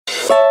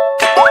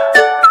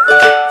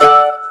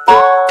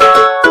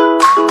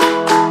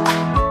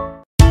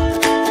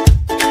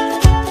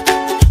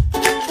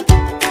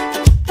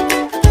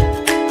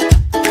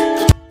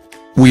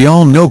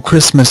all know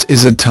Christmas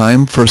is a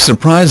time for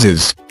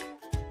surprises.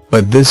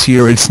 But this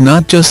year it's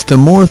not just the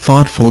more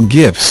thoughtful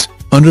gifts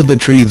under the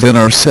tree that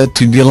are set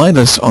to delight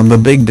us on the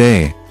big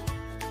day.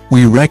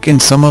 We reckon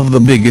some of the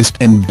biggest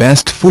and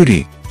best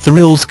foodie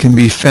thrills can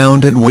be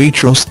found at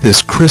Waitrose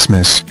this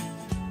Christmas.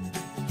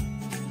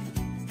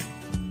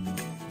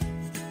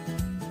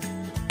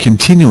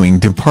 Continuing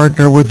to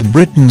partner with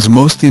Britain's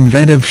most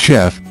inventive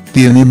chef,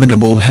 the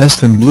inimitable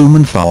Heston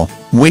Blumenthal,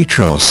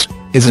 Waitrose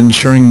is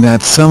ensuring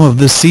that some of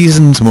the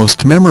season's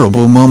most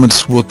memorable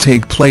moments will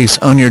take place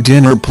on your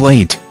dinner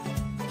plate.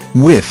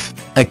 With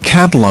a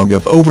catalogue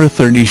of over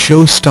 30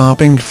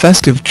 show-stopping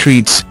festive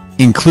treats,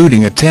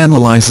 including a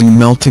tantalizing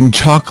melting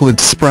chocolate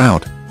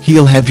sprout,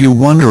 he'll have you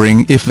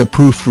wondering if the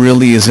proof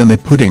really is in the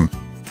pudding.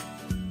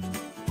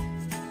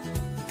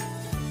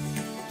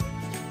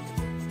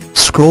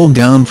 Scroll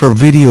down for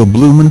video.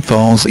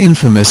 Blumenthal's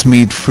infamous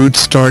meat fruit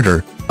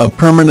starter, a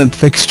permanent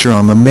fixture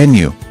on the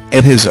menu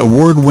at his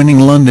award-winning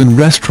London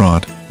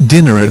restaurant,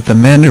 Dinner at the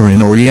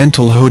Mandarin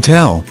Oriental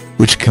Hotel,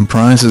 which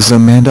comprises a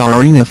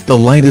Mandarin of the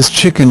lightest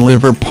chicken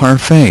liver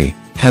parfait,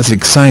 has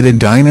excited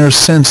diners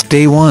since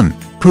day one,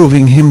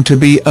 proving him to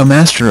be a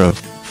master of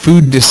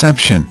food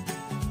deception.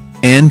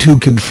 And who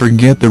could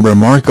forget the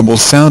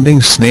remarkable-sounding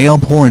snail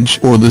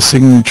porridge or the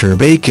signature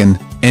bacon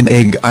and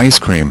egg ice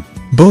cream,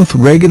 both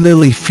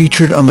regularly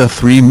featured on the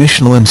 3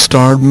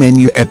 Michelin-starred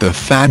menu at the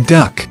Fat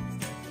Duck.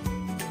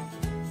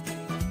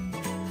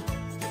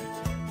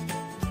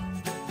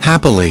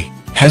 Happily,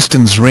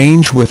 Heston's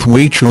range with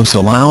Waitrose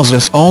allows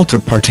us all to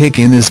partake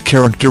in his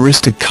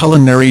characteristic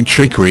culinary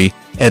trickery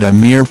at a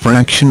mere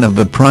fraction of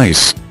the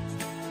price.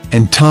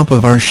 And top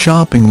of our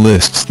shopping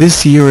lists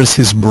this year is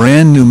his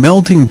brand new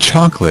melting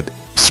chocolate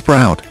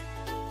sprout.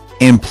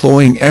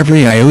 Employing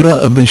every iota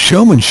of the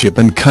showmanship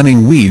and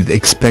cunning we'd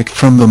expect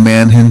from the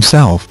man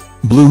himself,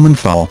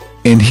 Blumenthal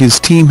and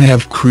his team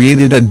have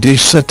created a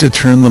dish set to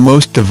turn the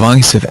most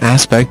divisive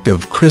aspect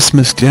of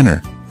Christmas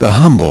dinner, the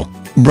humble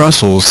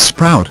Brussels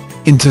sprout,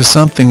 into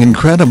something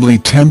incredibly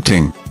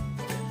tempting.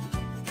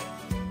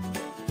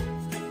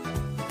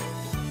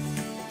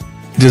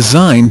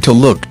 Designed to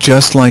look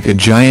just like a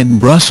giant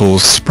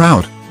Brussels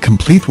sprout,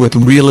 complete with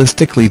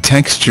realistically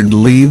textured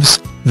leaves,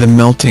 the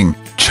melting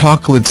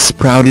chocolate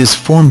sprout is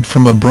formed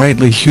from a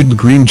brightly hued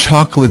green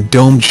chocolate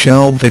domed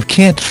shell that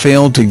can't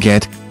fail to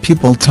get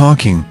people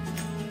talking.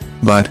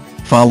 But,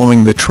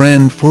 following the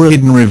trend for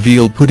hidden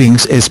reveal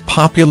puddings as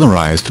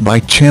popularized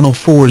by Channel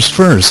 4's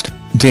First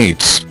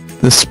Dates,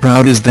 the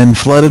sprout is then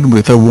flooded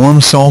with a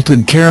warm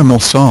salted caramel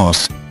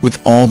sauce,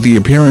 with all the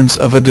appearance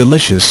of a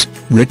delicious,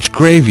 rich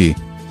gravy,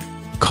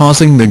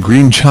 causing the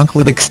green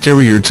chocolate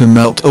exterior to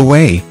melt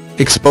away,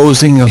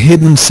 exposing a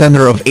hidden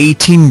center of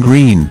 18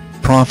 green,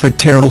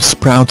 profiterole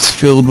sprouts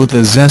filled with a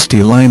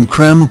zesty lime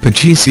creme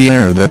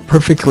pâtissière that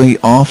perfectly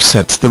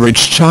offsets the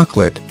rich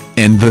chocolate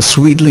and the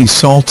sweetly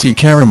salty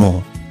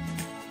caramel.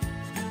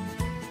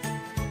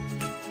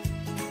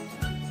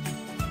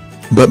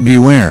 But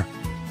beware.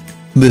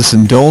 This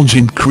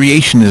indulgent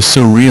creation is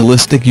so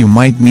realistic you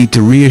might need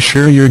to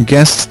reassure your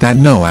guests that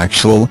no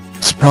actual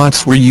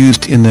sprouts were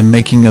used in the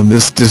making of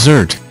this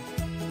dessert.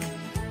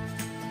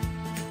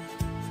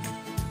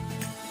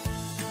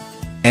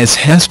 As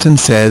Heston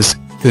says,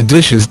 the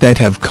dishes that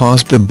have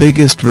caused the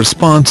biggest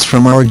response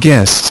from our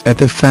guests at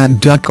the Fat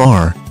Duck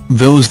are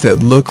those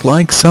that look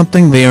like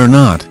something they are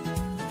not.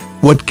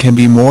 What can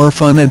be more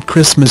fun at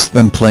Christmas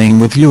than playing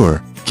with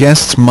your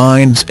guests'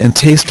 minds and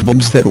taste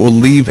buds that will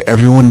leave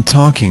everyone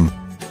talking?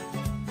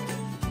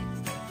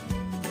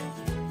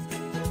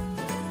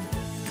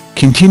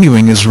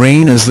 Continuing his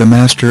reign as the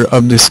master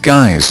of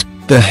disguise,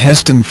 the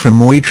Heston from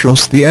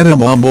Waitrose The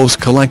Edibles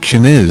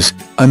collection is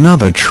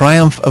another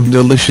triumph of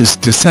delicious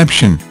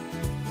deception.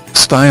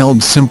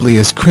 Styled simply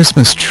as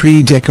Christmas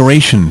tree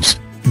decorations,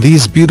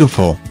 these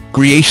beautiful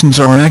creations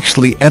are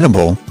actually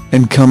edible,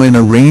 and come in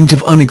a range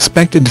of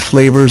unexpected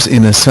flavors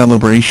in a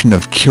celebration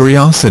of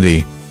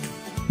curiosity.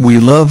 We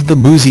love the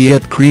boozy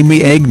yet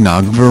creamy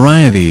eggnog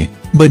variety,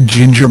 but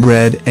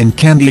gingerbread and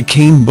candy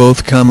cane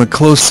both come a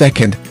close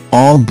second,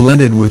 all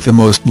blended with the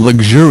most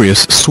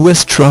luxurious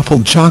Swiss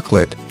truffle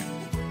chocolate.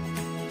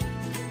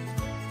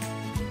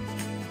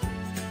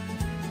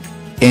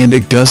 And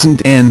it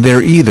doesn't end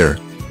there either.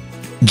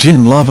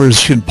 Gin lovers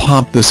should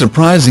pop the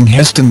surprising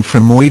Heston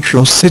from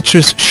Waitrose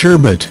citrus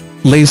sherbet,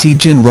 lacy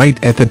gin right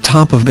at the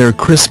top of their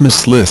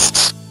Christmas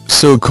lists,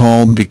 so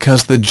called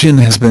because the gin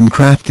has been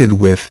crafted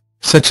with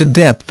such a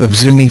depth of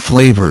zingy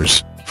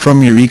flavors,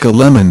 from Eureka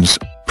lemons,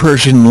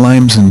 Persian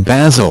limes and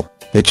basil,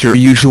 that your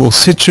usual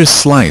citrus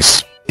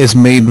slice is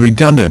made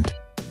redundant.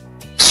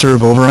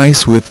 Serve over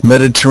ice with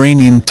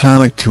Mediterranean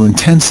tonic to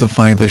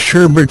intensify the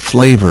sherbet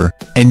flavor,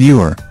 and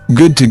you're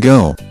good to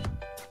go.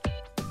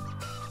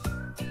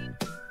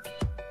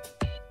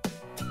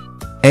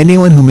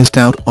 Anyone who missed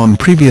out on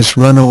previous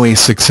runaway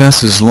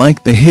successes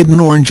like the Hidden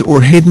Orange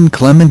or Hidden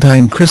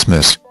Clementine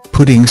Christmas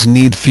puddings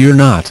need fear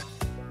not.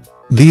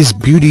 These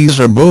beauties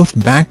are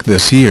both back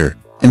this year,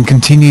 and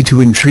continue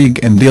to intrigue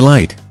and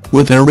delight.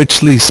 with their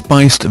richly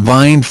spiced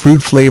vine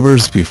fruit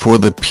flavors before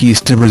the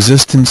piece de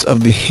resistance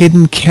of the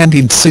hidden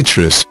candied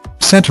citrus,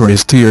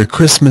 centers to your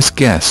Christmas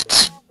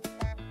guests.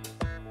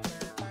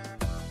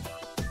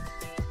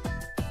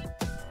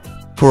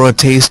 For a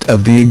taste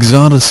of the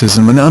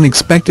exoticism and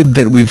unexpected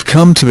that we've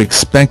come to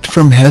expect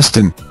from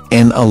Heston,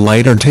 and a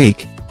lighter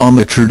take on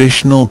the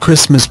traditional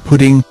Christmas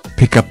pudding,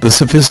 pick up the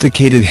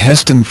sophisticated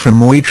Heston from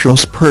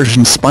Waitrose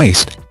Persian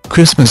spiced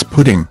Christmas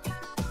pudding.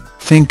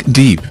 Think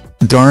deep,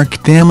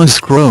 dark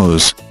damask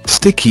rose,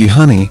 sticky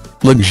honey,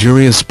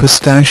 luxurious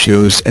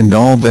pistachios and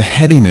all the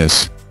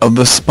headiness of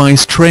the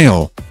spice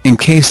trail,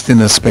 encased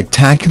in a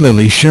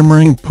spectacularly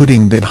shimmering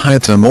pudding that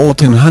hides a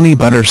molten honey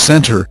butter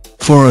center,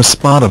 for a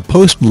spot of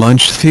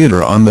post-lunch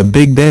theater on the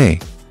big day.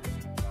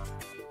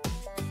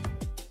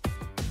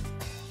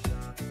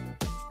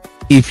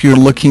 If you're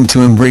looking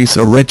to embrace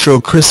a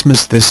retro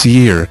Christmas this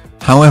year,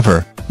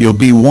 however, you'll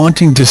be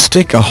wanting to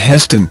stick a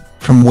Heston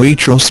from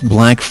Waitrose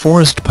Black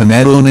Forest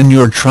panettone in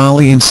your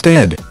trolley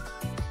instead.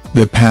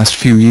 The past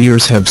few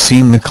years have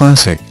seen the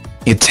classic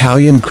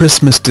Italian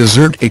Christmas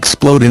dessert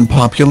explode in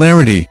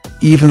popularity,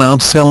 even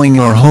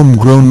outselling our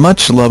homegrown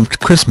much-loved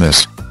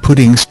Christmas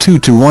puddings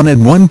 2-1 at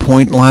one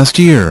point last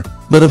year,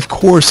 but of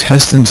course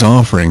Heston's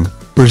offering,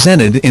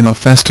 presented in a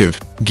festive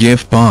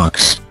gift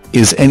box,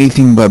 is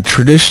anything but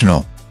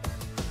traditional.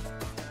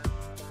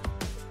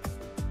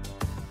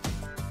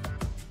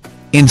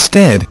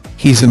 Instead,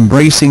 he's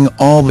embracing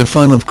all the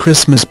fun of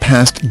Christmas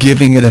past,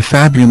 giving it a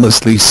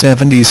fabulously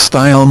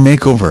 70s-style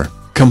makeover,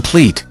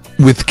 complete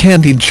with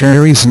candied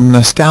cherries and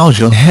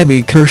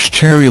nostalgia-heavy Kirsch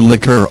cherry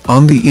liqueur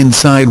on the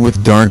inside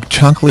with dark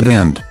chocolate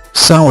and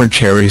sour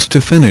cherries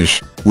to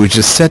finish, which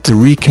is set to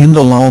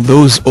rekindle all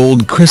those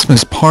old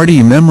Christmas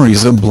party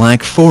memories of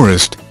Black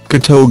Forest,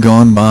 Cateau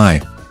gone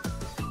by.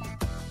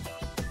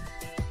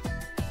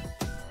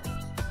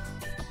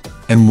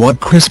 And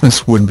what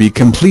Christmas would be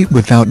complete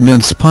without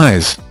mince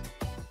pies?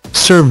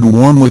 Served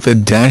warm with a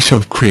dash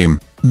of cream,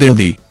 they're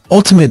the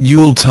ultimate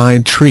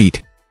Yuletide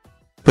treat.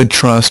 But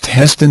trust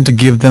Heston to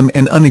give them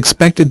an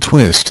unexpected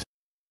twist.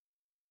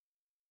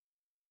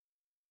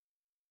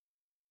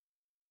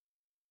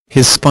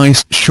 His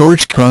spiced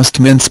short crust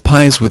mince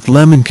pies with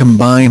lemon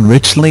combine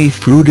richly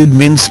fruited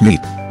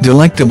mincemeat,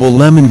 delectable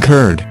lemon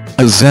curd,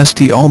 a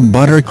zesty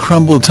all-butter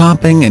crumble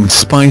topping and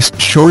spiced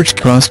short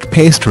crust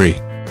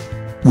pastry.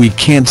 We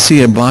can't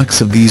see a box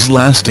of these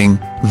lasting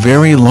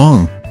very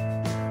long.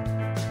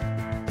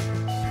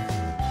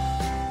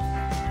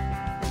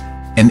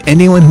 And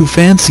anyone who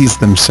fancies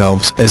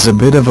themselves as a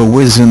bit of a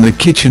whiz in the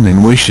kitchen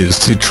and wishes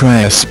to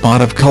try a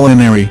spot of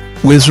culinary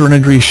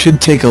wizardry should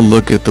take a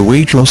look at the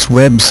Waitrose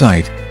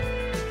website.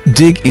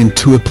 Dig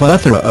into a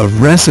plethora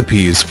of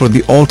recipes for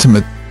the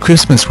ultimate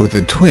Christmas with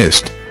a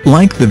twist,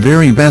 like the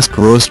very best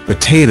roast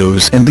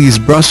potatoes and these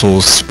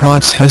Brussels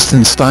sprouts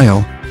Heston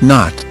style,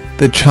 not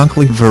the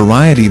chocolate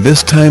variety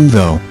this time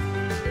though.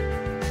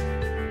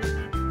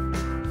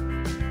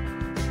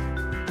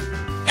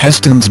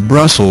 Heston's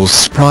Brussels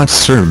sprouts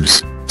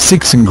serves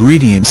 6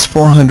 ingredients: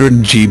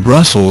 400 g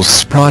Brussels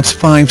sprouts,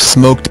 5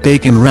 smoked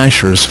bacon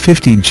rashers,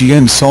 50 g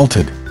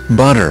unsalted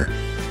butter.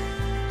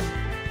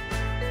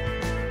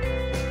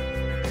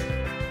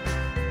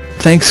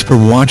 Thanks for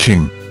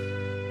watching.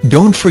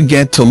 Don't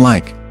forget to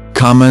like,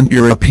 comment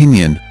your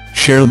opinion,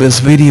 share this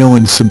video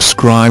and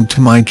subscribe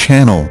to my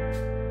channel.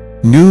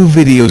 New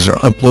videos are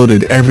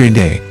uploaded every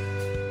day.